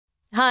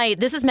Hi,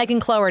 this is Megan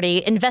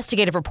Cloherty,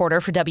 investigative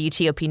reporter for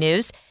WTOP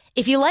News.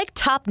 If you like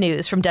top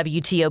news from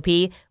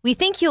WTOP, we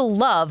think you'll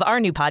love our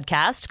new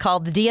podcast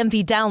called The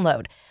DMV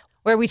Download,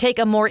 where we take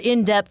a more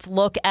in-depth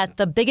look at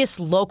the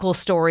biggest local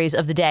stories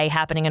of the day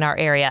happening in our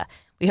area.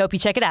 We hope you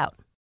check it out.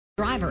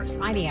 Drivers,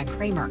 I'm Ann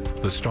Kramer.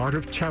 The start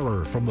of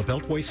terror from the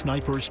Beltway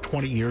snipers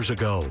 20 years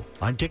ago.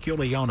 I'm Dick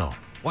Iuliano.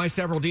 Why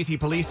several D.C.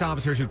 police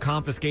officers who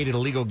confiscated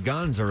illegal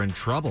guns are in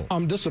trouble.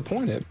 I'm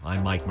disappointed.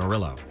 I'm Mike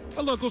Murillo.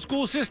 A local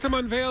school system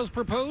unveils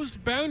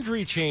proposed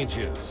boundary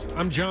changes.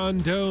 I'm John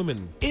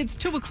Doman. It's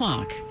 2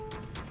 o'clock.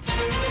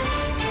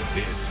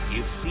 This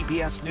is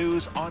CBS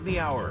News on the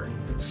Hour,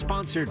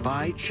 sponsored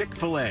by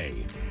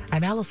Chick-fil-A.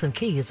 I'm Allison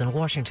Keyes in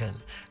Washington.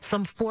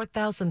 Some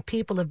 4,000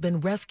 people have been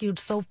rescued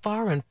so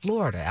far in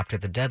Florida after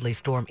the deadly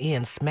storm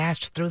Ian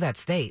smashed through that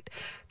state.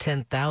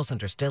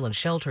 10,000 are still in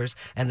shelters,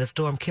 and the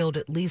storm killed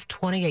at least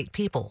 28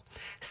 people.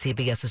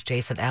 CBS's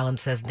Jason Allen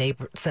says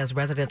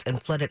residents in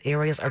flooded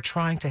areas are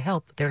trying to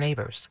help their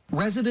neighbors.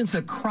 Residents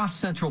across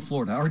Central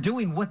Florida are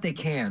doing what they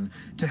can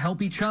to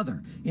help each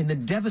other in the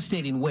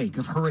devastating wake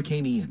of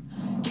Hurricane Ian.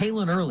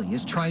 Kaylin Early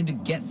is trying to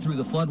get through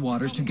the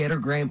floodwaters to get her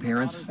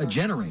grandparents a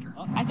generator.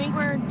 I think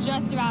we're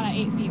just about at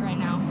 8 feet right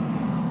now.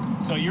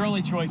 So your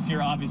only choice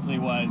here obviously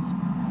was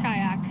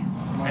kayak.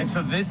 And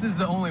so this is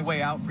the only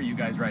way out for you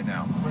guys right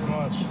now. Pretty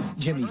much.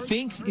 Jimmy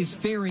Finks is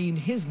ferrying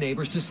his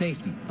neighbors to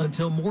safety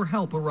until more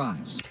help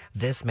arrives.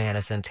 This man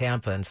is in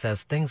Tampa and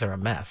says things are a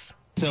mess.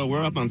 So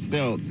we're up on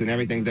stilts and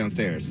everything's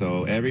downstairs.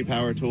 So every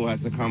power tool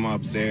has to come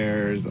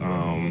upstairs.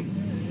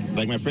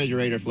 Like my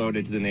refrigerator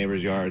floated to the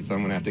neighbor's yard, so I'm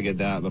going to have to get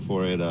that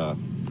before it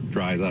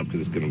dries up because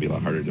it's going to be a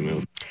lot harder to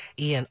move.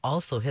 Ian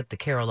also hit the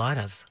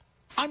Carolinas.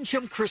 I'm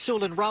Jim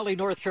Crisul in Raleigh,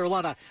 North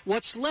Carolina.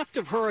 What's left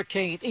of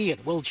Hurricane Ian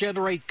will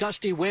generate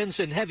gusty winds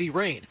and heavy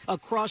rain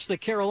across the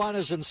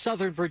Carolinas and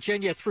southern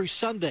Virginia through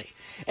Sunday.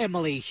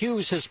 Emily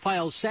Hughes has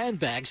piled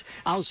sandbags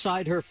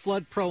outside her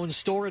flood-prone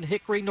store in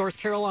Hickory, North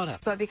Carolina.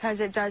 But because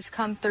it does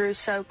come through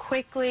so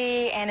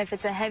quickly, and if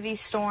it's a heavy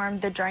storm,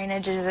 the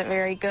drainage isn't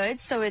very good,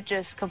 so it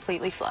just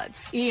completely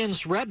floods.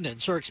 Ian's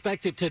remnants are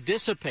expected to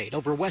dissipate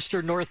over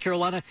western North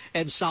Carolina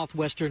and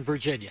southwestern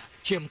Virginia.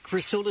 Jim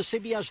Crisul,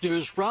 CBS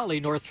News, Raleigh,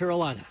 North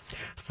Carolina.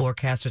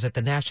 Forecasters at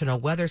the National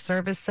Weather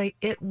Service say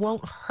it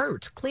won't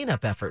hurt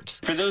cleanup efforts.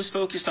 For those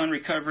focused on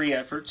recovery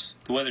efforts,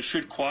 the weather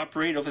should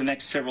cooperate over the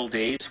next several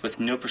days with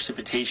no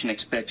precipitation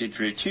expected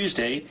through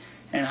Tuesday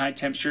and high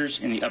temperatures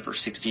in the upper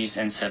 60s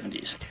and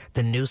 70s.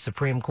 The new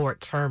Supreme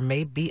Court term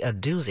may be a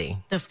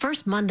doozy. The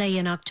first Monday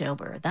in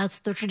October, that's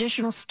the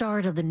traditional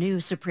start of the new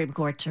Supreme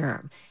Court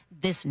term.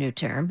 This new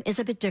term is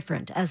a bit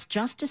different as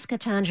Justice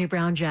Ketanji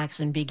Brown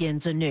Jackson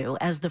begins anew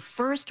as the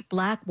first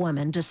black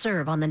woman to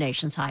serve on the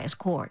nation's highest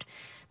court.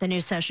 The new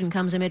session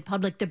comes amid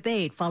public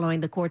debate following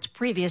the court's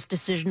previous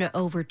decision to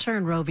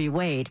overturn Roe v.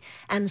 Wade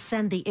and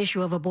send the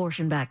issue of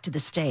abortion back to the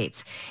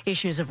states.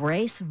 Issues of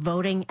race,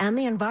 voting, and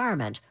the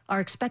environment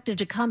are expected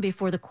to come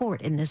before the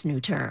court in this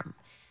new term.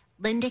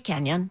 Linda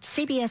Kenyon,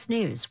 CBS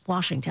News,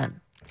 Washington.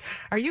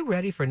 Are you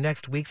ready for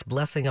next week's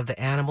Blessing of the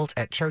Animals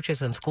at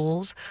churches and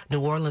schools?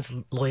 New Orleans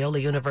Loyola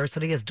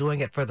University is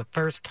doing it for the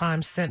first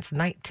time since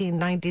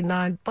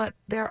 1999, but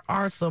there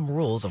are some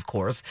rules, of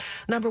course.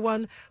 Number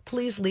one,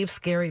 please leave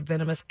scary,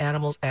 venomous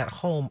animals at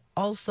home.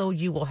 Also,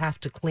 you will have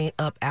to clean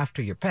up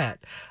after your pet.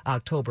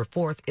 October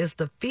 4th is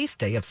the feast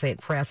day of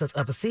St. Francis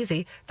of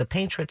Assisi, the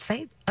patron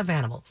saint of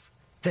animals.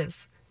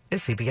 This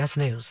is CBS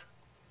News.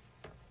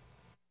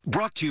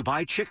 Brought to you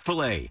by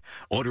Chick-fil-A.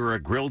 Order a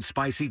grilled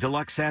spicy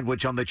deluxe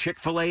sandwich on the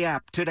Chick-fil-A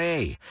app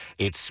today.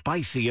 It's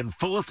spicy and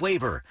full of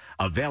flavor.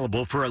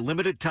 Available for a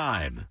limited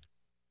time.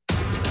 It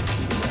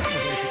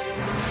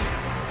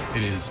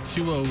is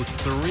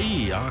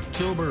 2:03,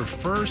 October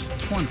 1st,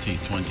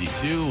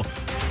 2022.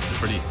 It's a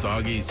pretty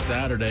soggy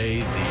Saturday.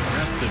 The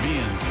rest of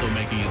Ian still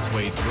making its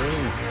way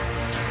through.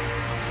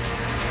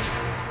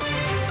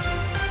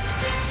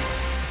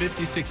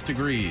 56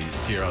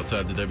 degrees here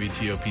outside the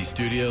WTOP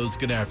studios.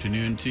 Good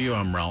afternoon to you.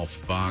 I'm Ralph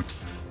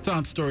Fox.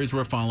 Top stories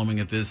we're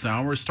following at this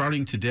hour.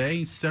 Starting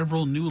today,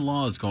 several new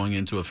laws going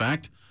into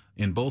effect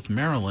in both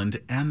Maryland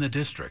and the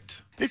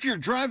district. If you're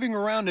driving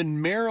around in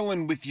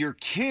Maryland with your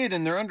kid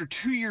and they're under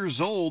 2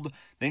 years old,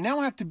 they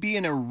now have to be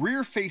in a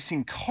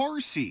rear-facing car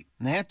seat.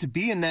 And they have to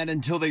be in that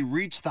until they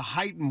reach the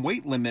height and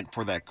weight limit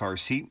for that car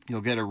seat.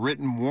 You'll get a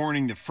written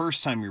warning the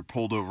first time you're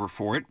pulled over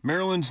for it.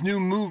 Maryland's new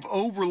move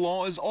over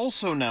law is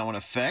also now in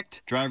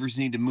effect. Drivers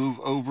need to move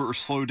over or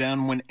slow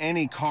down when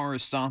any car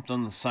is stopped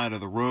on the side of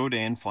the road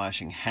and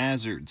flashing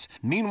hazards.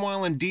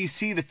 Meanwhile, in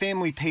D.C., the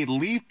family paid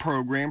leave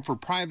program for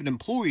private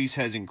employees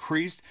has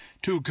increased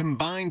to a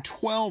combined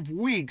 12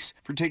 weeks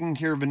for taking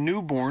care of a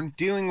newborn,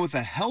 dealing with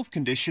a health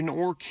condition,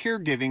 or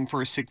caregiving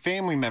for a sick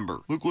family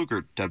member. Luke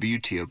Lukert,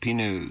 WTOP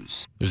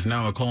News. There's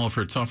now a call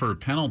for tougher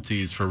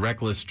penalties for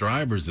reckless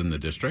drivers in the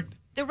district.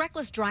 The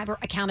Reckless Driver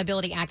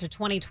Accountability Act of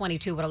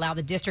 2022 would allow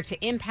the district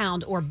to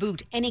impound or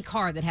boot any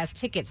car that has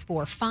tickets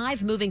for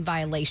 5 moving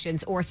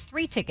violations or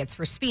 3 tickets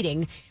for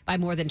speeding by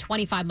more than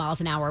 25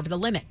 miles an hour over the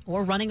limit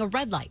or running a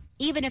red light,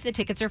 even if the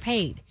tickets are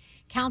paid.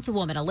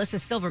 Councilwoman Alyssa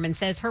Silverman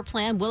says her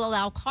plan will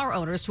allow car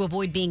owners to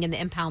avoid being in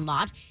the impound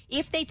lot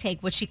if they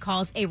take what she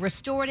calls a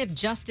restorative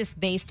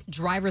justice-based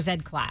driver's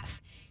ed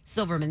class.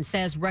 Silverman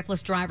says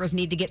reckless drivers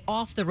need to get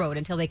off the road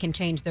until they can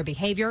change their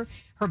behavior.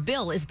 Her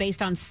bill is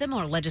based on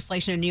similar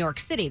legislation in New York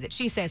City that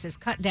she says has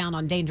cut down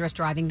on dangerous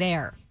driving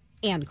there.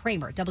 Ann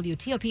Kramer,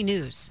 WTOP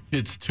News.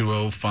 It's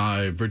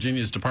 2:05.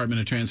 Virginia's Department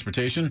of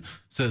Transportation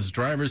says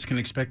drivers can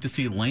expect to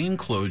see lane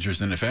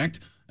closures in effect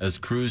as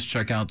crews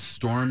check out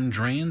storm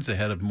drains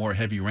ahead of more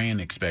heavy rain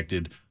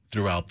expected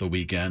throughout the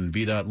weekend.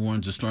 VDOT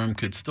warns the storm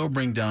could still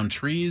bring down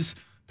trees,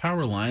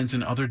 power lines,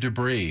 and other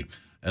debris.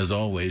 As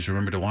always,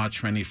 remember to watch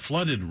for any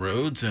flooded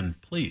roads, and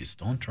please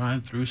don't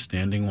drive through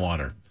standing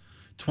water.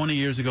 20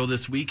 years ago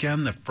this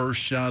weekend, the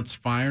first shots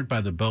fired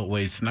by the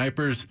Beltway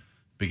snipers,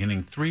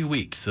 beginning 3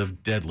 weeks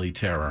of deadly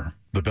terror.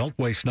 The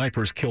Beltway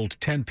snipers killed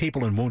 10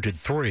 people and wounded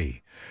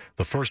 3.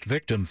 The first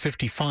victim,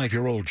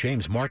 55-year-old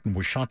James Martin,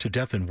 was shot to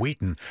death in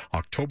Wheaton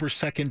October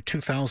 2nd,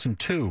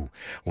 2002,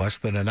 less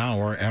than an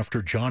hour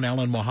after John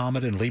Allen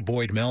Muhammad and Lee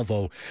Boyd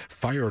Melvo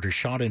fired a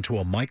shot into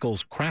a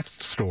Michael's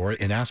Crafts store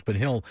in Aspen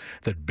Hill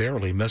that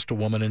barely missed a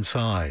woman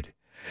inside.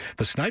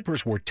 The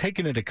snipers were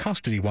taken into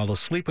custody while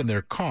asleep in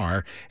their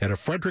car at a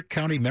Frederick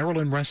County,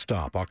 Maryland rest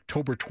stop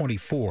October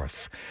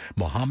 24th.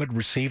 Muhammad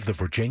received the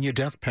Virginia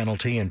death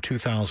penalty in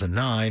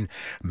 2009.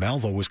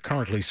 Malvo is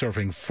currently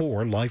serving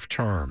 4 life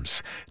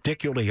terms. Dick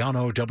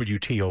Iuliano,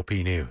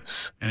 WTOP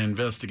News. An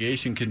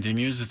investigation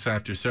continues this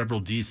after several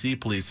D.C.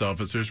 police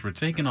officers were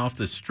taken off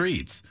the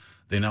streets.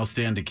 They now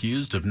stand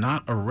accused of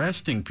not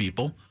arresting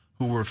people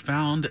who were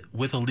found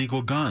with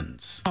illegal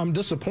guns. I'm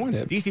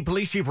disappointed. D.C.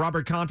 Police Chief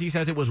Robert Conti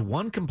says it was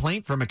one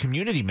complaint from a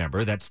community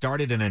member that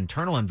started an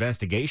internal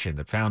investigation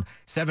that found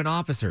 7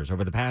 officers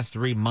over the past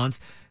 3 months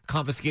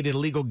confiscated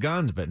illegal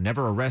guns but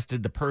never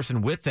arrested the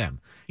person with them.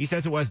 He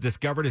says it was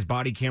discovered as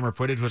body camera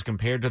footage was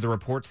compared to the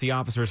reports the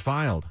officers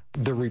filed.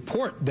 The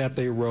report that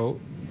they wrote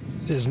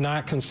is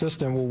not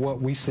consistent with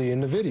what we see in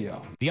the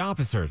video. The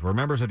officers were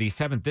members of the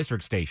 7th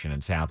District Station in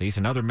Southeast,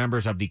 and other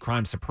members of the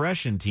crime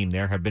suppression team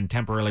there have been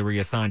temporarily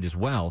reassigned as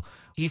well.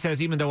 He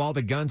says even though all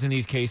the guns in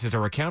these cases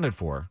are accounted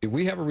for,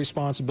 we have a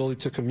responsibility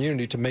to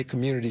community to make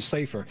communities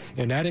safer,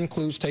 and that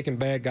includes taking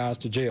bad guys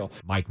to jail.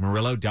 Mike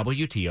Murillo,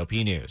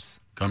 WTOP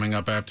News. Coming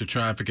up after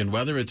traffic and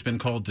weather, it's been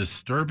called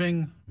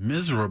disturbing,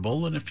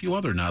 miserable, and a few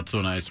other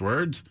not-so-nice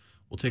words.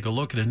 We'll take a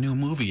look at a new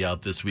movie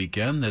out this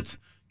weekend that's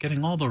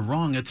getting all the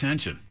wrong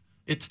attention.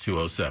 It's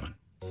 2:07.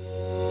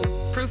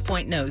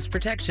 Proofpoint knows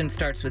protection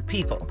starts with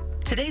people.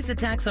 Today's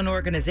attacks on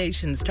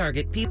organizations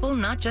target people,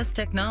 not just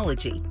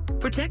technology.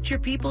 Protect your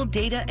people,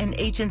 data, and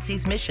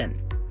agency's mission.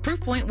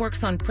 Proofpoint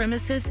works on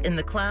premises, in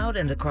the cloud,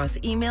 and across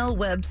email,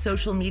 web,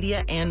 social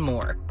media, and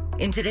more.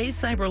 In today's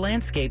cyber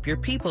landscape, your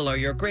people are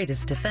your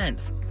greatest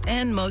defense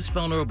and most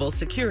vulnerable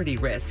security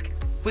risk.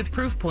 With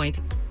Proofpoint,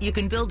 you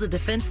can build a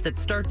defense that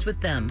starts with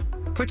them.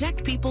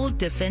 Protect people,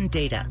 defend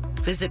data.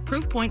 Visit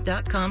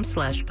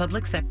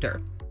proofpoint.com/public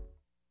sector.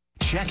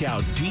 Check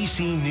out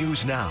DC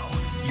News Now,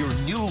 your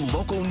new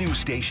local news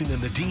station in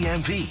the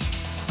DMV.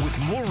 With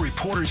more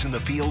reporters in the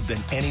field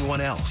than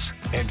anyone else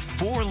and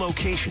 4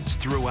 locations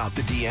throughout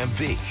the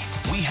DMV.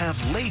 We have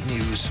late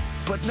news,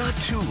 but not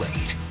too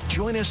late.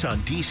 Join us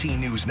on DC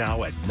News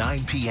Now at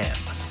 9 p.m.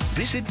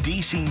 Visit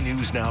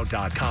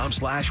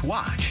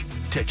dcnewsnow.com/watch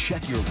to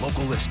check your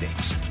local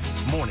listings.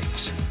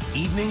 Mornings,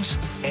 evenings,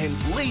 and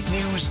late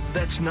news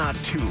that's not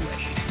too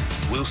late.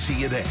 We'll see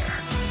you there.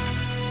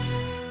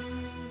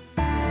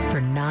 For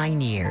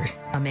 9 years,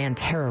 a man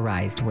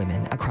terrorized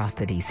women across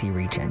the D.C.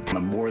 region. The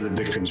more the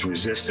victims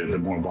resisted, the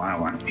more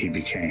violent he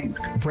became.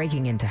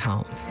 Breaking into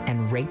homes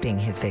and raping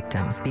his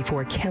victims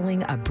before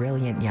killing a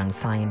brilliant young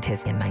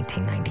scientist in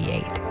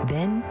 1998.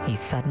 Then he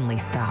suddenly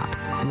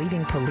stops,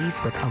 leaving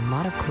police with a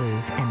lot of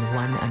clues and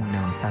one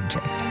unknown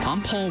subject.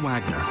 I'm Paul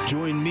Wagner.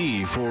 Join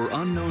me for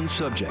Unknown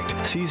Subject,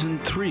 Season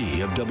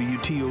 3 of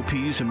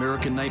WTOP's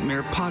American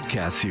Nightmare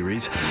podcast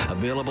series,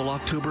 available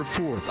October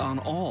 4th on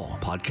all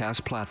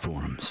podcast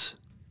platforms.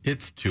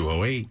 It's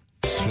 2:08.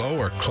 Slow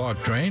or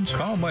clogged drains?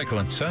 Call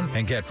Michael & Son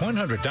and get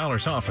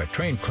 $100 off a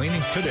drain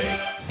cleaning today.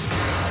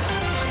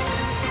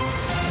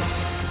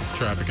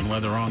 Traffic and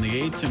weather on the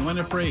 8s, and when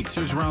it breaks,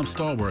 here's Rob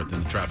Stallworth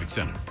in the traffic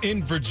center.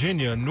 In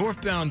Virginia,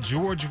 northbound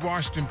George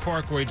Washington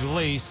Parkway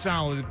delays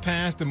solid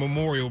past the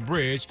Memorial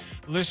Bridge.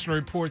 Listener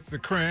reports the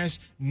crash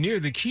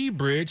near the Key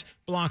Bridge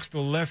blocks the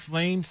left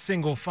lane.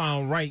 Single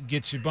file right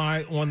gets you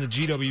by on the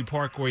GW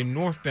Parkway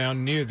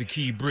northbound near the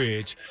Key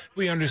Bridge.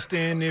 We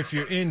understand if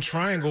you're in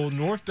Triangle,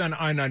 northbound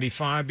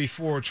I-95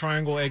 before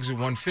Triangle exit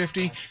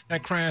 150,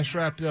 that crash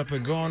wrapped up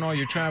and gone. All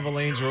your travel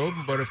lanes are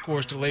open, but of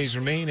course delays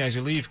remain as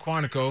you leave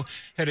Quantico,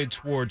 headed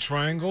headed toward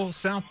Triangle.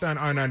 Southbound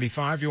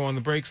I-95, you're on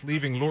the brakes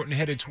leaving Lorton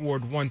headed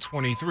toward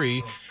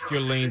 123.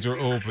 Your lanes are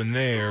open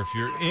there. If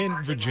you're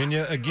in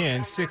Virginia,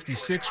 again,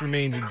 66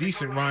 remains a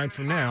decent ride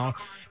for now.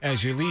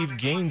 As you leave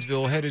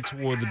Gainesville headed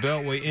toward the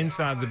Beltway,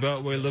 inside the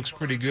Beltway looks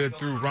pretty good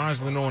through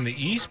Roslyn on the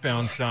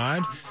eastbound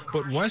side.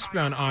 But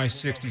westbound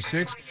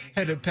I-66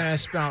 headed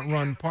past Spout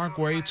Run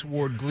Parkway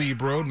toward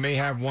Glebe Road may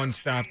have one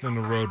stopped on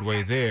the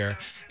roadway there.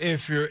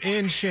 If you're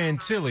in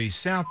Chantilly,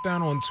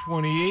 southbound on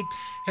 28,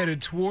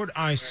 headed toward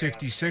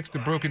I-66, the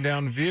broken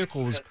down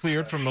vehicle is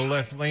cleared from the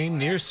left lane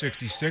near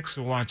 66,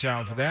 so watch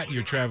out for that.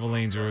 Your travel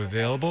lanes are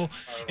available.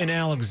 In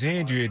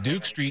Alexandria,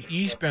 Duke Street,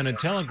 eastbound at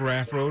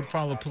Telegraph Road,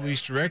 follow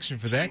police direction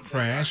for that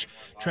crash.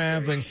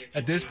 Traveling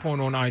at this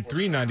point on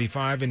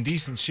I-395 in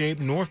decent shape,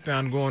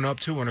 northbound going up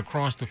to and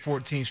across the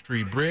 14th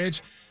Street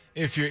Bridge.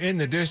 If you're in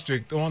the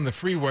district on the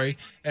freeway,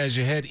 as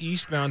you head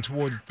eastbound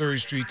toward the 3rd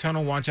Street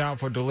Tunnel, watch out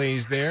for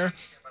delays there.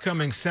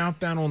 Coming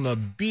southbound on the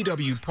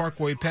BW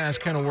Parkway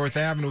past Kenilworth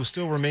Avenue,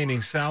 still remaining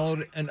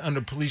solid and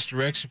under police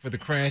direction for the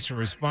crash and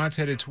response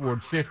headed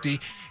toward 50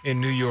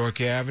 in New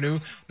York Avenue.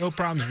 No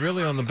problems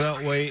really on the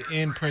Beltway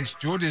in Prince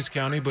George's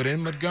County, but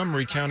in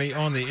Montgomery County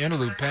on the inner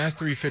loop past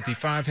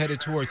 355 headed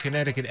toward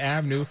Connecticut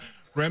Avenue.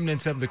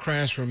 Remnants of the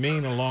crash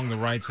remain along the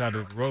right side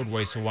of the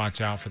roadway, so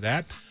watch out for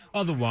that.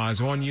 Otherwise,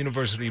 on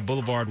University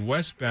Boulevard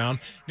westbound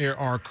near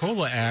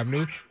Arcola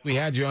Avenue, we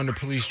had you under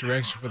police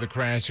direction for the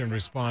crash and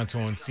response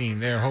on scene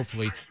there.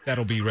 Hopefully,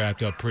 that'll be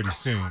wrapped up pretty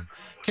soon.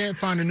 Can't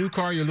find a new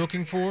car you're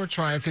looking for?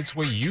 Try a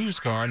Fitzway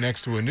used car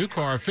next to a new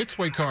car.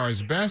 Fitzway car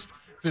is best.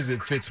 Visit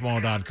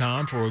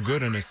fitzmall.com for a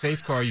good and a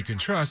safe car you can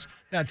trust.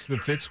 That's the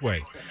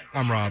Fitzway.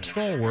 I'm Rob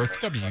Stallworth,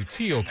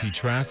 WTOP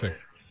Traffic.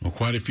 Well,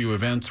 quite a few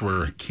events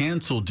were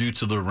canceled due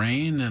to the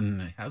rain,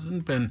 and it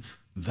hasn't been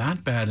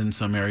that bad in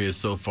some areas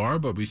so far,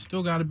 but we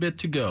still got a bit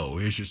to go.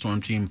 Here's your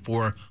Storm Team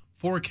 4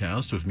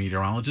 forecast with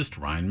meteorologist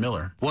Ryan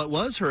Miller. What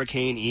was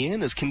Hurricane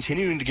Ian is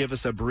continuing to give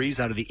us a breeze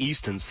out of the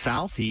east and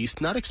southeast.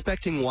 Not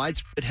expecting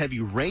widespread heavy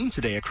rain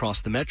today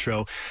across the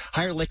metro.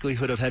 Higher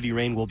likelihood of heavy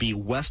rain will be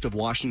west of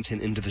Washington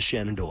into the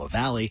Shenandoah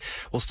Valley.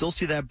 We'll still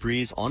see that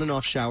breeze, on and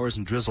off showers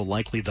and drizzle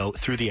likely, though,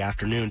 through the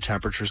afternoon.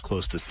 Temperatures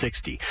close to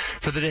 60.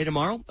 For the day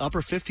tomorrow,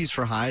 upper 50s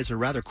for highs, a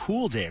rather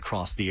cool day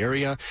across the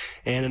area.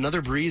 And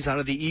another breeze out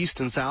of the east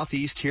and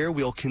southeast here.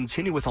 We'll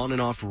continue with on and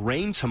off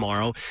rain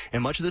tomorrow,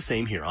 and much of the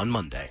same here on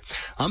Monday.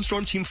 I'm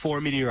Storm Team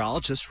 4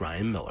 meteorologist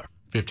Ryan Miller.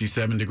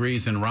 57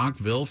 degrees in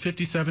Rockville,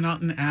 57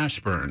 out in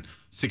Ashburn,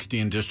 60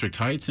 in District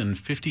Heights, and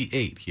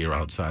 58 here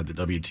outside the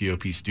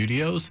WTOP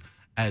studios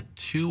at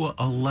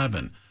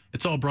 211.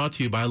 It's all brought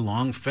to you by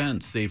Long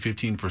Fence. Save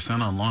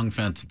 15% on Long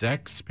Fence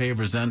decks,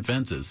 pavers, and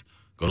fences.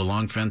 Go to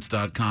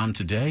longfence.com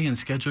today and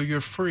schedule your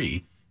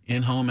free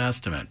in-home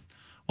estimate.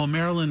 Well,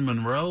 Marilyn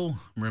Monroe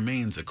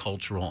remains a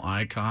cultural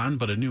icon,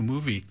 but a new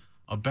movie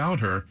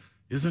about her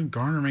isn't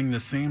garnering the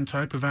same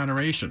type of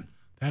adoration.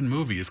 That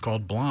movie is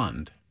called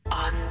Blonde.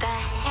 On the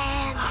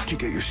hand. How'd you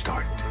get your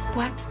start?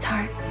 What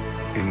start?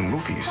 In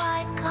movies.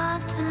 Quite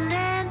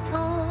continental.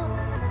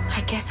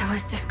 I guess I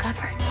was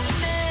discovered.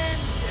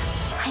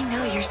 I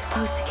know you're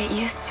supposed to get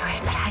used to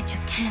it, but I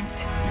just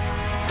can't.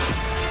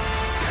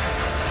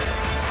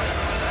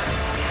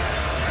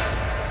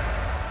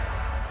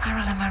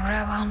 Marilyn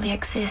Monroe only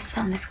exists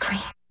on the screen.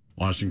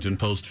 Washington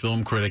Post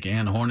film critic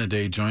Ann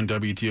Hornaday joined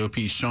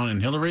WTOP's Sean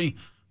and Hillary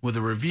with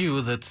a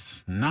review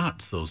that's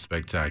not so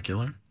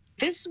spectacular.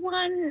 This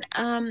one,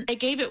 I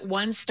gave it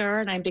 1 star,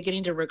 and I'm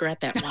beginning to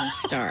regret that 1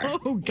 star.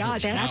 Oh,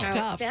 gosh, that's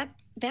tough.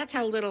 That's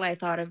how little I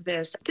thought of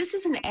this. This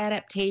is an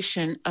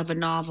adaptation of a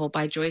novel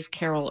by Joyce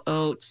Carol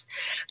Oates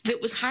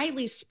that was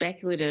highly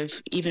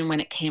speculative even when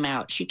it came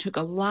out. She took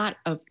a lot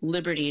of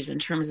liberties in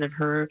terms of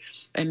her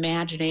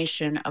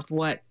imagination of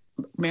what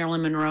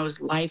Marilyn Monroe's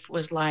life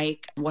was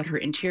like, what her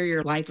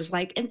interior life was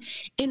like. And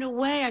in a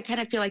way, I kind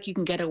of feel like you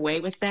can get away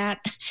with that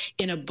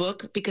in a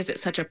book because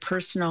it's such a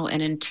personal and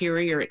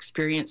interior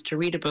experience to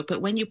read a book.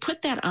 But when you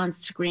put that on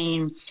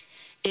screen,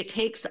 it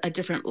takes a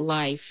different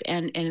life.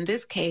 And in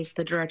this case,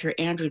 the director,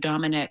 Andrew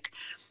Dominik,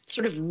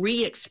 sort of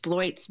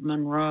re-exploits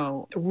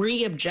Monroe,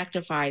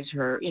 re-objectifies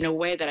her in a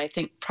way that I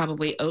think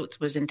probably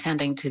Oates was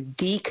intending to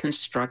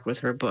deconstruct with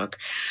her book.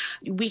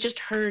 We just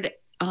heard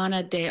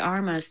Ana de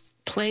Armas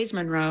plays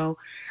Monroe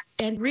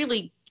and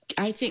really,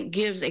 I think,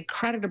 gives a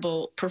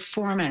creditable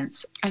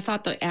performance. I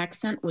thought the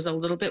accent was a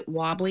little bit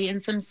wobbly in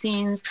some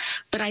scenes,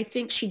 but I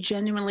think she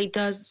genuinely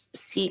does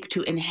seek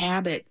to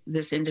inhabit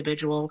this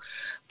individual.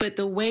 But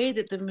the way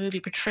that the movie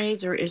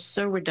portrays her is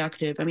so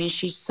reductive. I mean,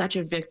 she's such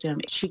a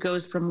victim. She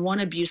goes from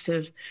one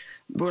abusive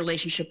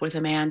relationship with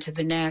a man to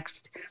the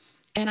next.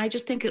 And I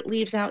just think it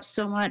leaves out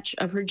so much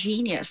of her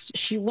genius.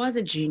 She was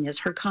a genius.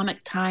 Her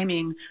comic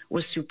timing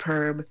was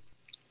superb.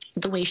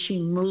 The way she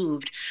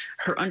moved,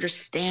 her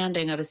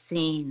understanding of a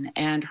scene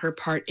and her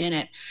part in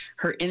it,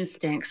 her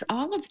instincts,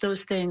 all of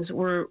those things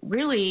were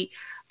really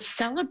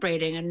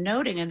celebrating and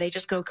noting, and they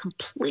just go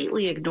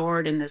completely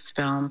ignored in this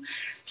film.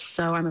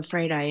 So I'm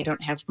afraid I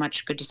don't have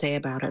much good to say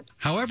about it.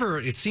 However,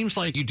 it seems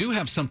like you do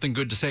have something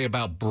good to say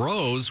about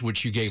Bros,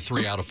 which you gave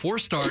 3 out of 4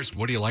 stars.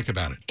 What do you like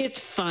about it? It's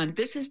fun.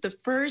 This is the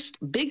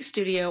first big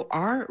studio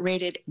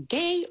R-rated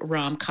gay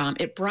rom-com.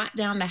 It brought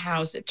down the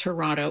house at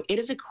Toronto. It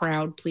is a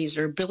crowd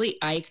pleaser. Billy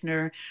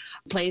Eichner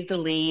plays the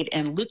lead,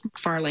 and Luke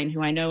McFarlane,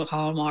 who I know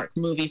Hallmark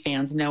movie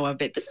fans know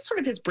of it. This is sort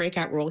of his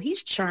breakout role.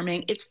 He's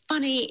charming. It's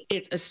funny.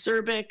 It's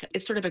acerbic.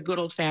 It's sort of a good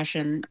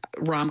old-fashioned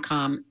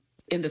rom-com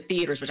in the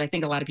theaters, which I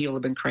think a lot of people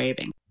have been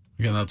craving.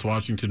 Again, that's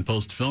Washington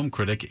Post film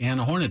critic Ann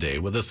Hornaday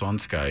with us on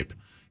Skype.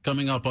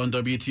 Coming up on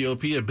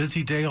WTOP, a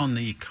busy day on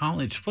the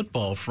college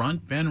football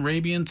front. Ben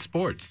Rabian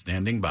Sports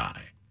standing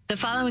by. The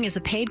following is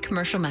a paid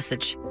commercial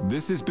message.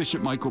 This is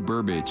Bishop Michael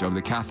Burbidge of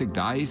the Catholic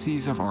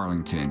Diocese of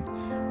Arlington.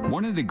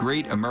 One of the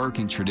great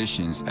American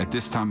traditions at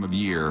this time of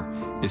year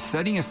is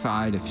setting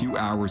aside a few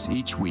hours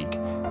each week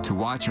to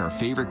watch our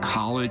favorite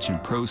college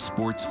and pro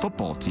sports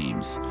football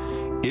teams.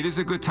 It is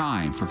a good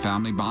time for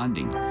family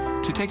bonding,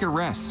 to take a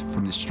rest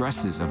from the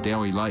stresses of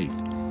daily life,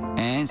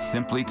 and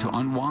simply to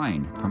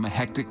unwind from a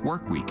hectic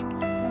work week.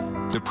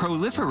 The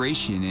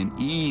proliferation and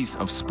ease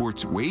of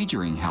sports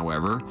wagering,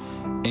 however,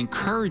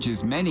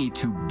 encourages many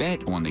to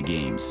bet on the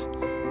games.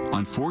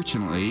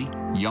 Unfortunately,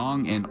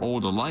 young and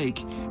old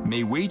alike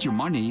may wager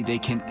money they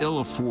can ill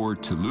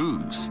afford to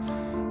lose.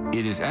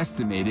 It is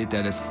estimated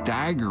that a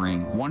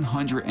staggering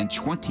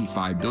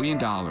 $125 billion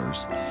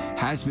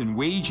has been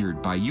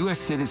wagered by U.S.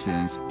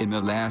 citizens in the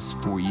last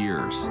 4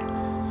 years.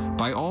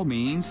 By all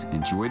means,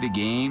 enjoy the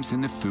games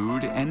and the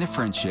food and the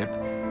friendship,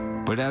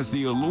 but as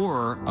the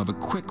allure of a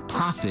quick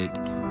profit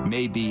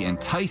may be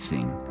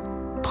enticing,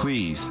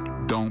 please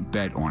don't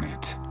bet on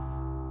it.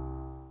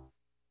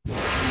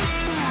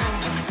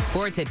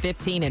 Sports at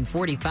 15 and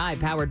 45,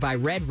 powered by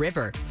Red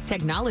River.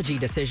 Technology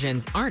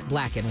decisions aren't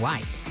black and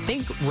white.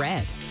 Think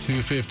red.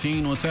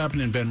 2:15, what's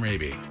happening, Ben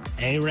Raby?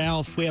 Hey,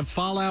 Ralph, we have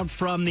fallout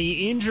from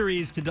the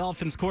injuries to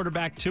Dolphins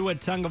quarterback Tua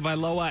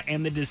Tagovailoa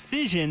and the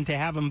decision to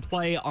have him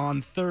play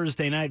on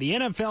Thursday night. The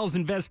NFL's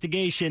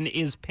investigation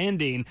is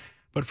pending,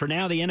 but for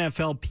now, the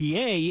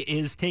NFLPA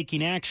is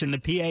taking action. The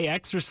PA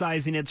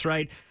exercising its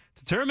right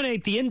to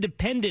terminate the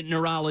independent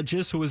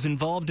neurologist who was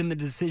involved in the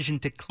decision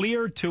to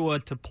clear Tua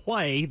to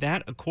play.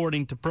 That,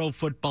 according to Pro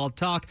Football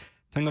Talk.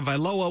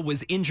 Tagovailoa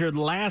was injured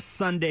last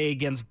Sunday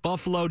against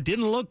Buffalo.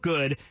 Didn't look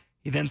good.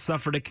 He then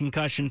suffered a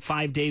concussion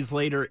 5 days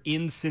later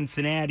in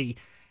Cincinnati.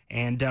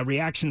 And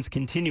reactions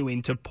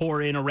continuing to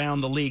pour in around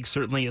the league.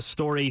 Certainly a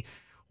story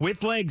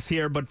with legs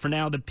here, but for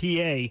now, the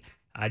PA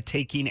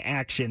taking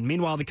action.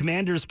 Meanwhile, the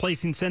Commanders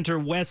placing center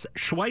Wes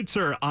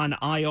Schweitzer on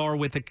IR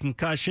with a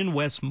concussion.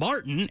 Wes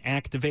Martin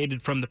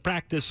activated from the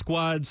practice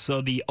squad,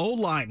 so the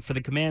O-line for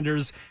the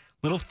Commanders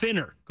a little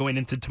thinner going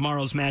into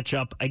tomorrow's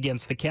matchup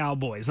against the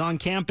Cowboys. On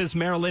campus,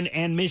 Maryland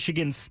and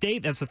Michigan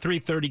State. That's a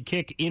 3:30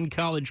 kick in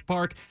College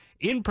Park.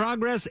 In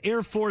progress,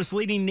 Air Force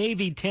leading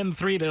Navy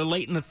 10-3. They're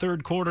late in the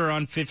third quarter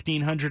on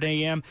 1500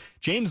 a.m.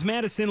 James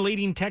Madison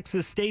leading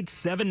Texas State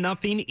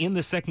 7-0 in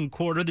the second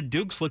quarter. The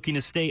Dukes looking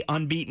to stay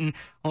unbeaten.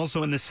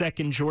 Also in the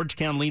second,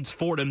 Georgetown leads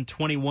Fordham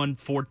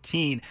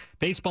 21-14.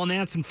 Baseball,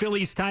 Nats and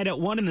Phillies tied at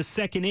 1 in the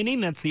second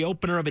inning. That's the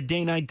opener of a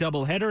day-night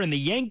doubleheader. And the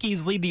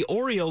Yankees lead the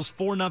Orioles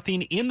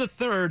 4-0 in the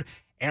third.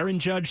 Aaron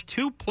Judge,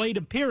 2 plate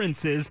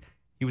appearances.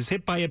 He was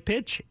hit by a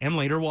pitch and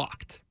later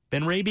walked.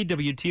 Ben Raby,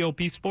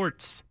 WTOP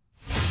Sports.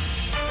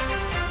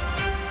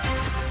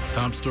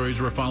 Top stories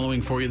we're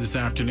following for you this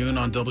afternoon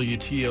on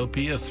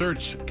WTOP. A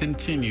search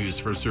continues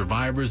for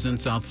survivors in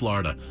South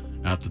Florida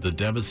after the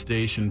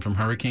devastation from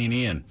Hurricane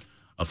Ian.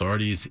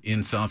 Authorities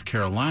in South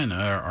Carolina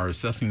are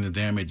assessing the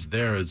damage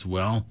there as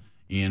well.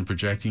 Ian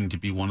projecting to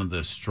be one of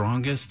the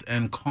strongest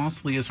and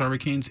costliest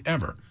hurricanes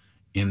ever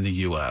in the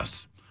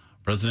U.S.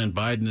 President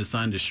Biden has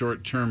signed a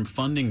short-term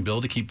funding bill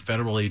to keep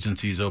federal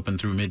agencies open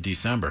through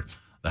mid-December.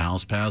 The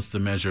House passed the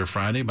measure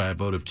Friday by a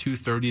vote of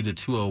 230 to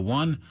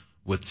 201,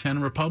 with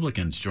 10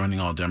 Republicans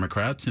joining all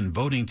Democrats in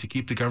voting to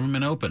keep the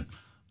government open.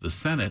 The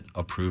Senate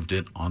approved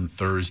it on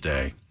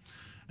Thursday.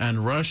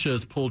 And Russia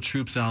has pulled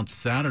troops out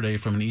Saturday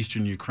from an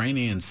eastern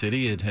Ukrainian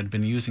city it had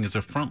been using as a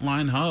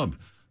frontline hub.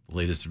 The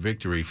latest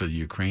victory for the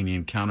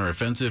Ukrainian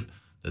counteroffensive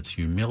that's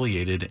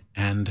humiliated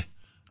and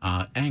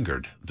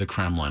angered the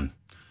Kremlin.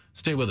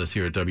 Stay with us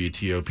here at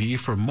WTOP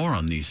for more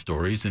on these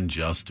stories in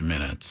just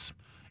minutes.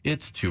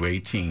 It's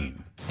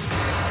 2:18.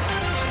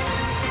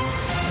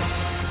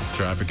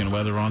 Traffic and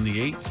weather on the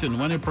 8s, and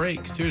when it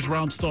breaks, here's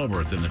Rob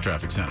Stallworth in the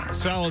traffic center.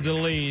 Solid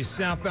delays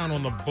southbound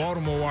on the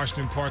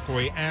Baltimore-Washington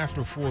Parkway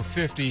after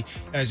 450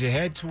 as you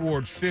head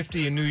toward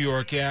 50 and New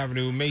York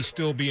Avenue. May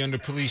still be under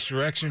police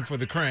direction for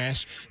the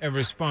crash and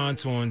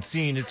response on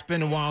scene. It's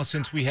been a while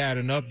since we had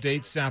an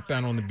update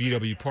southbound on the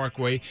BW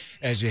Parkway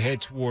as you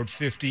head toward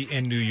 50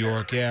 and New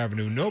York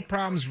Avenue. No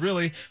problems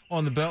really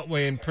on the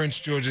Beltway in Prince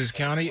George's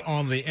County,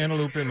 on the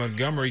Antelope in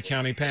Montgomery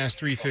County past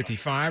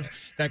 355.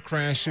 That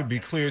crash should be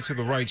cleared to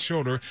the right shoulder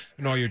shoulder,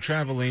 and all your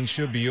travel lanes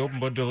should be open,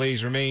 but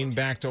delays remain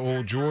back to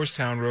Old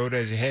Georgetown Road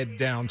as you head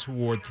down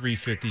toward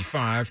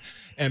 355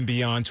 and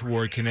beyond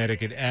toward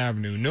Connecticut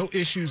Avenue. No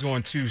issues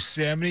on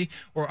 270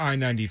 or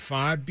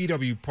I-95.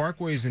 BW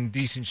Parkway is in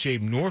decent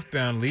shape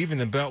northbound, leaving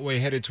the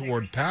Beltway headed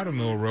toward Powder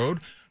Mill Road.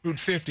 Route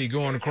 50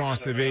 going across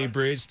the Bay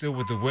Bridge, still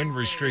with the wind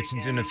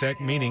restrictions in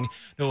effect, meaning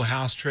no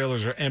house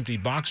trailers or empty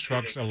box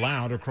trucks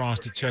allowed across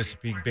the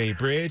Chesapeake Bay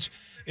Bridge.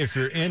 If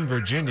you're in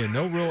Virginia,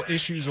 no real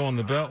issues on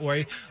the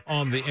Beltway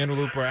on the inner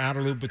loop or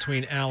outer loop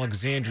between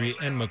Alexandria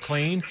and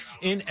McLean.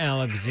 In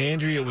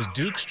Alexandria, it was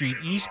Duke Street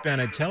eastbound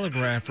at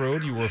Telegraph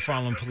Road. You were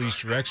following police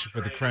direction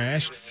for the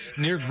crash.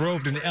 Near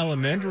Groveton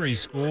Elementary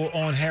School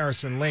on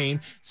Harrison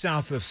Lane,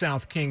 south of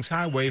South Kings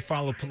Highway,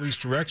 follow police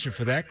direction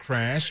for that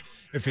crash.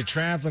 If you're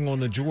traveling on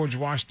the George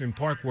Washington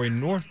Parkway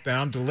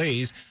northbound,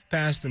 delays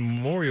past the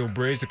Memorial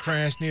Bridge. The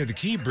crash near the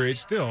Key Bridge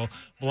still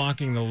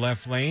blocking the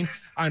left lane.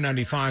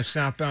 I-95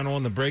 southbound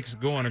on the brakes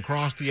going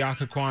across the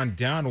Occoquan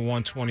down to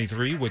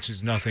 123, which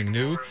is nothing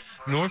new.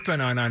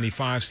 Northbound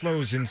I-95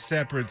 slows in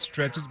separate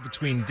stretches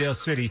between Dale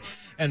City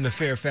and the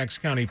Fairfax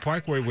County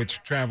Parkway,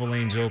 which travel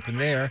lanes open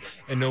there.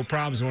 And no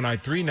problems on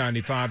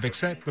I-395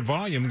 except the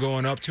volume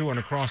going up to and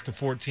across the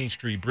 14th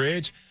Street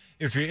Bridge.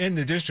 If you're in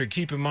the district,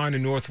 keep in mind the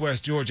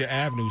Northwest Georgia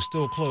Avenue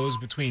still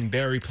closed between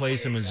Berry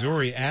Place and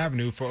Missouri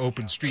Avenue for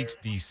Open Streets,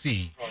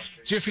 D.C.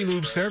 Jiffy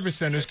Lube Service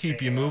Centers keep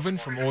you moving,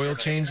 from oil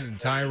changes and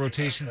tire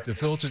rotations to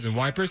filters and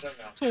wipers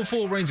to a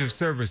full range of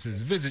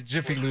services. Visit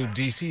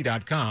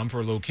JiffyLubeDC.com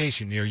for a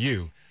location near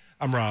you.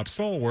 I'm Rob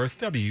Stallworth,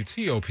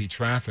 WTOP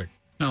Traffic.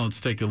 Now let's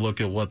take a look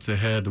at what's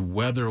ahead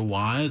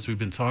weather-wise. We've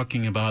been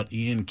talking about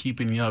Ian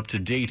keeping you up to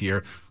date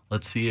here.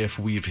 Let's see if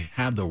we've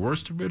had the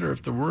worst of it or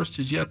if the worst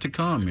is yet to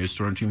come. Here's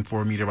Storm Team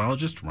 4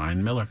 meteorologist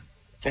Ryan Miller.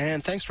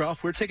 And thanks,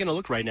 Ralph. We're taking a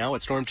look right now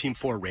at Storm Team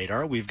 4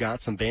 radar. We've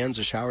got some bands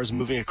of showers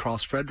moving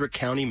across Frederick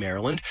County,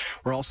 Maryland.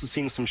 We're also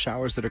seeing some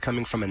showers that are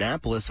coming from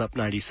Annapolis up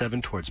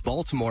 97 towards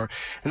Baltimore.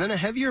 And then a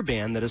heavier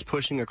band that is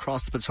pushing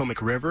across the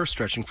Potomac River,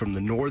 stretching from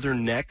the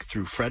northern neck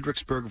through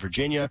Fredericksburg,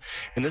 Virginia.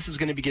 And this is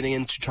going to be getting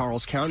into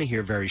Charles County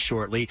here very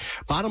shortly.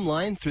 Bottom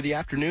line, through the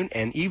afternoon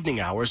and evening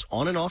hours,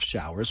 on and off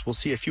showers. We'll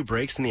see a few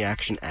breaks in the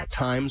action at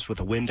times with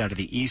a wind out of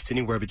the east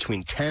anywhere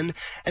between 10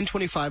 and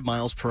 25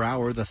 miles per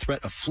hour. The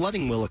threat of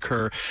flooding will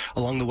occur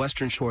along the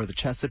western shore of the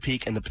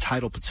Chesapeake and the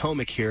tidal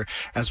Potomac here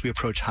as we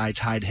approach high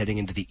tide heading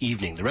into the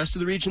evening. The rest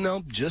of the region,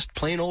 though, just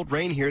plain old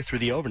rain here through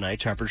the overnight.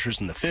 Temperatures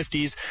in the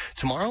 50s.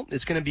 Tomorrow,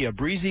 it's going to be a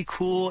breezy,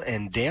 cool,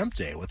 and damp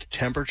day with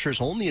temperatures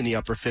only in the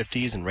upper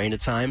 50s and rain at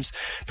times.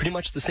 Pretty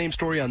much the same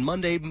story on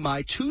Monday.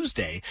 By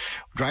Tuesday,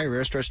 drier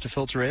air starts to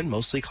filter in,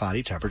 mostly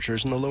cloudy,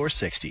 temperatures in the lower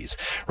 60s.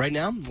 Right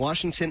now,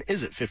 Washington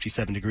is at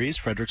 57 degrees,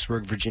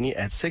 Fredericksburg, Virginia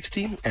at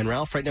 60, and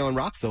Ralph, right now in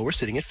Rockville, we're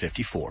sitting at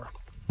 54.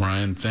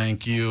 Ryan,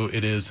 thank you.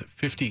 It is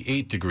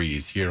 58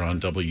 degrees here on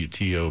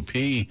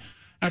WTOP.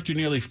 After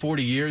nearly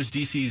 40 years,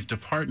 D.C.'s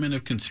Department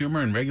of Consumer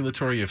and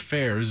Regulatory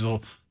Affairs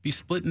will be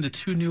split into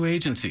two new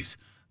agencies.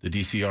 The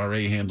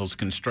DCRA handles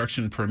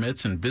construction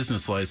permits and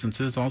business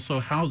licenses, also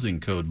housing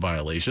code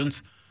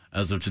violations.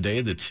 As of today,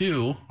 the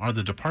two are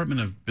the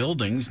Department of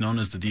Buildings, known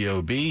as the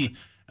DOB,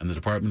 and the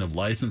Department of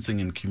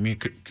Licensing and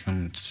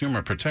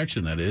Consumer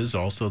Protection, that is,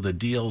 also the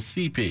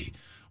DLCP.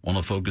 One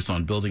will focus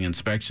on building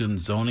inspection,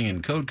 zoning,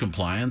 and code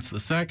compliance. The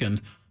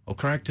second will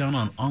crack down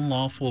on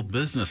unlawful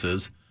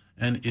businesses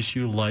and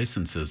issue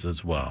licenses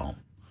as well.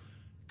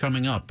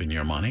 Coming up in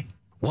Your Money.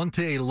 Want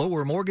a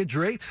lower mortgage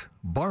rate?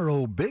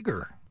 Borrow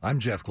bigger. I'm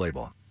Jeff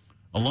Clabaugh.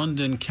 A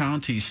London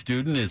County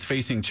student is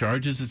facing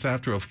charges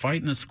after a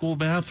fight in a school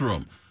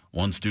bathroom.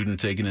 One student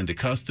taken into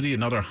custody,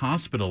 another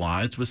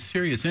hospitalized with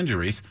serious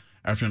injuries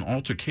after an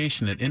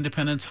altercation at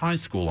Independence High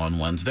School on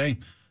Wednesday.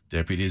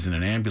 Deputies in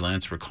an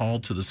ambulance were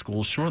called to the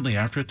school shortly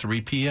after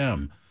 3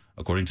 p.m.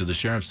 According to the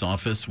sheriff's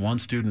office, one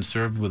student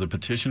served with a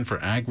petition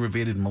for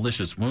aggravated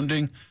malicious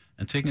wounding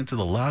and taken to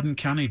the Loudoun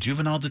County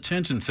Juvenile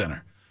Detention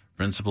Center.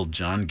 Principal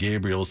John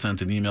Gabriel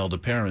sent an email to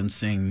parents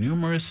saying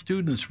numerous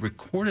students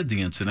recorded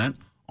the incident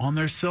on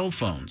their cell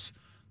phones.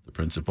 The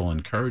principal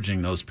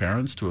encouraging those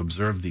parents to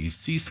observe the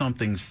See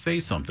Something, Say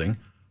Something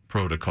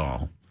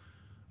protocol.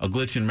 A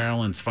glitch in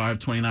Maryland's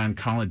 529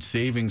 college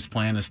savings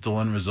plan is still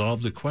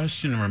unresolved. The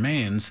question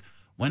remains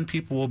when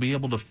people will be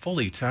able to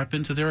fully tap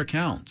into their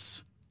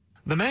accounts.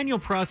 The manual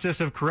process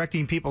of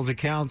correcting people's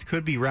accounts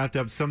could be wrapped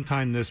up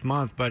sometime this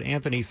month, but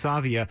Anthony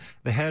Savia,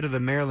 the head of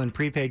the Maryland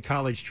Prepaid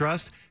College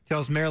Trust,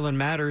 tells Maryland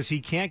Matters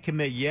he can't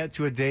commit yet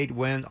to a date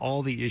when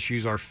all the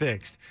issues are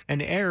fixed. An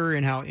error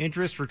in how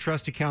interest for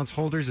trust accounts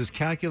holders is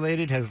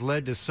calculated has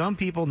led to some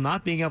people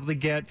not being able to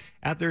get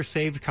at their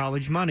saved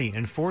college money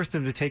and forced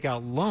them to take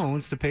out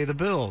loans to pay the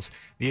bills.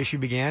 The issue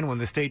began when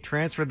the state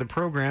transferred the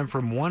program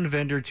from one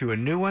vendor to a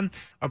new one.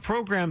 A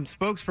program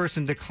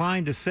spokesperson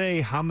declined to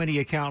say how many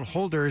account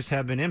holders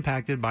have been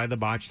impacted by the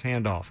botched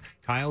handoff.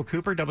 Kyle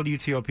Cooper,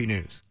 WTOP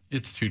News.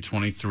 It's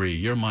 2:23.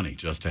 Your money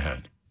just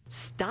ahead.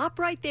 Stop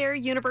right there.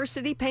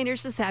 University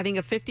Painters is having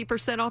a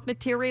 50% off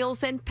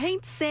materials and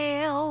paint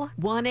sale.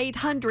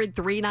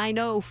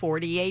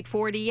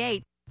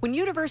 1-800-390-4848. When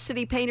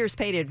University Painters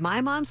painted my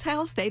mom's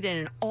house, they did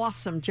an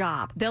awesome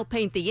job. They'll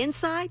paint the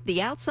inside,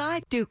 the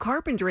outside, do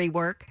carpentry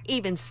work,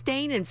 even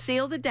stain and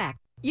seal the deck.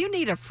 You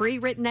need a free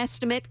written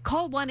estimate?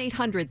 Call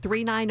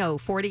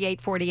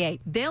 1-800-390-4848.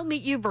 They'll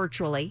meet you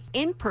virtually,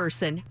 in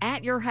person,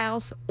 at your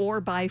house,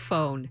 or by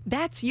phone.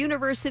 That's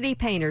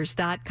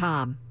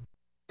universitypainters.com.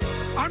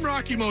 I'm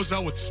Rocky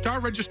Moselle with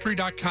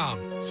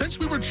StarRegistry.com. Since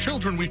we were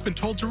children, we've been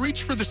told to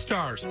reach for the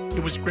stars.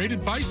 It was great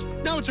advice.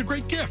 Now it's a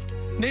great gift.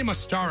 Name a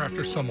star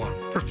after someone.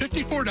 For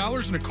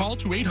 $54 and a call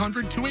to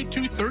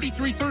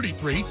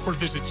 800-282-3333 or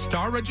visit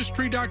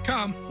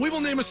StarRegistry.com, we will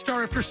name a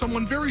star after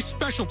someone very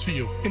special to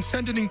you and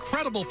send an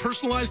incredible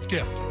personalized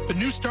gift. The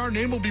new star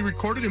name will be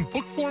recorded in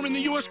book form in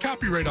the U.S.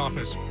 Copyright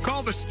Office.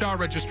 Call the Star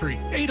Registry,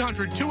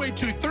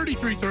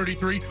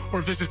 800-282-3333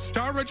 or visit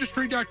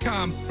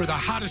StarRegistry.com for the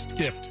hottest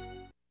gift.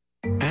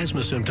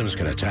 Asthma symptoms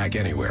can attack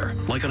anywhere,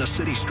 like on a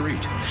city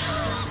street.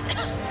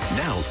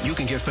 Now, you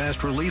can get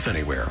fast relief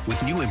anywhere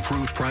with new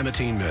improved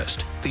Primatene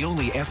Mist, the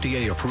only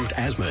FDA-approved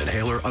asthma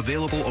inhaler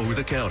available over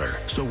the counter.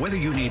 So whether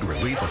you need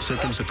relief of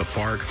symptoms at the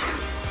park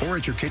or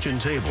at your kitchen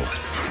table,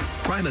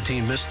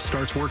 Primatene Mist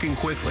starts working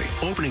quickly,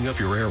 opening up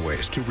your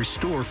airways to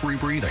restore free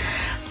breathing.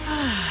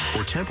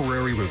 For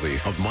temporary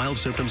relief of mild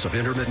symptoms of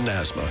intermittent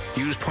asthma,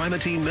 use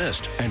Primatene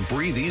Mist and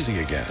breathe easy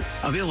again.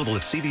 Available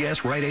at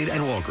CVS, Rite Aid,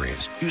 and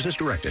Walgreens. Use as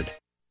directed.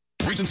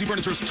 Regency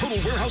Furniture's total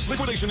warehouse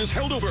liquidation is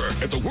held over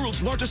at the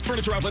world's largest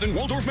furniture outlet in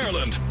Waldorf,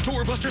 Maryland.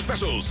 Doorbuster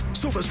specials.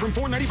 Sofas from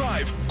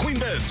 $4.95. Queen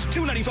beds,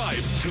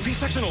 $2.95. Two-piece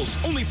sectionals,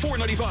 only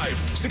 $4.95.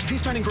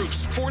 Six-piece dining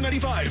groups,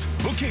 $4.95.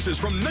 Bookcases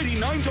from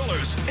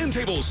 $99. End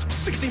tables,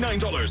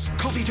 $69.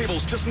 Coffee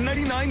tables, just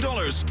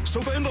 $99.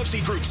 Sofa and love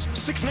seat groups,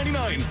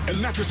 $6.99.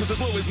 And mattresses as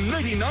low as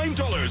 $99.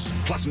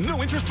 Plus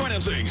no interest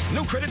financing.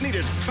 No credit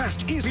needed.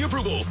 Fast, easy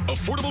approval.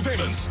 Affordable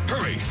payments.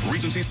 Hurry.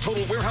 Regency's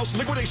total warehouse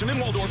liquidation in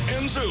Waldorf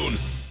ends soon.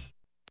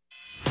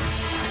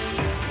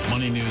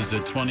 Money News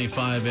at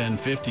 25 and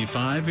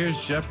 55. Here's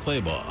Jeff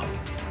Claybaugh.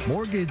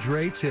 Mortgage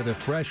rates hit a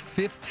fresh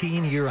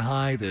 15-year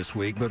high this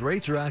week, but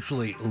rates are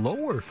actually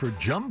lower for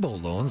jumbo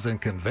loans than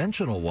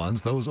conventional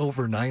ones, those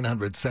over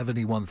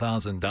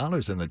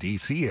 $971,000 in the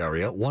D.C.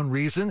 area. One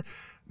reason,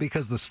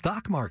 because the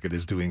stock market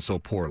is doing so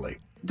poorly.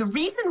 The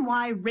reason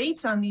why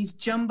rates on these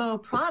jumbo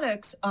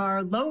products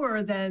are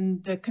lower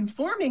than the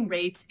conforming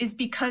rates is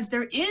because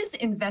there is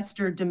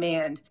investor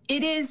demand.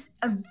 It is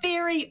a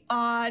very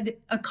odd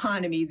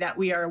economy that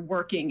we are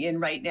working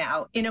in right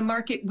now, in a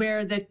market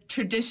where the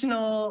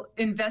traditional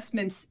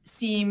investments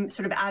seem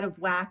sort of out of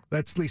whack.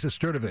 That's Lisa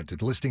Sturdivant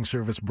at listing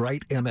service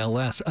Bright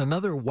MLS.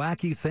 Another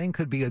wacky thing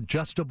could be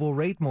adjustable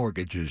rate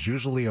mortgages,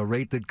 usually a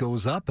rate that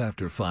goes up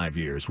after 5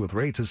 years. With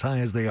rates as high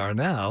as they are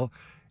now,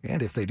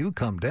 and if they do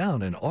come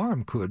down, an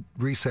ARM could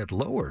reset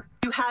lower.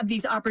 You have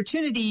these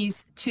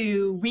opportunities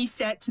to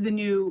reset to the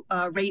new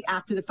rate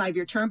after the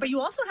 5-year term, but you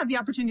also have the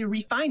opportunity to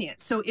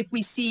refinance. So if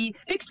we see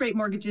fixed rate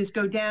mortgages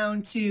go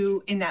down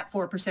to in that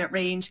 4%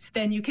 range,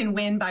 then you can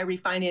win by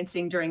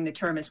refinancing during the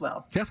term as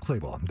well. Jeff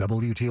Claybaugh,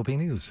 WTOP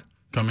News.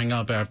 Coming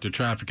up after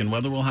traffic and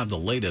weather, we'll have the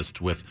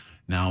latest with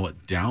now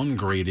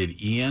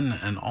downgraded Ian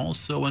and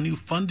also a new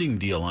funding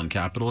deal on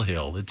Capitol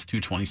Hill. It's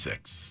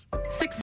 2:26.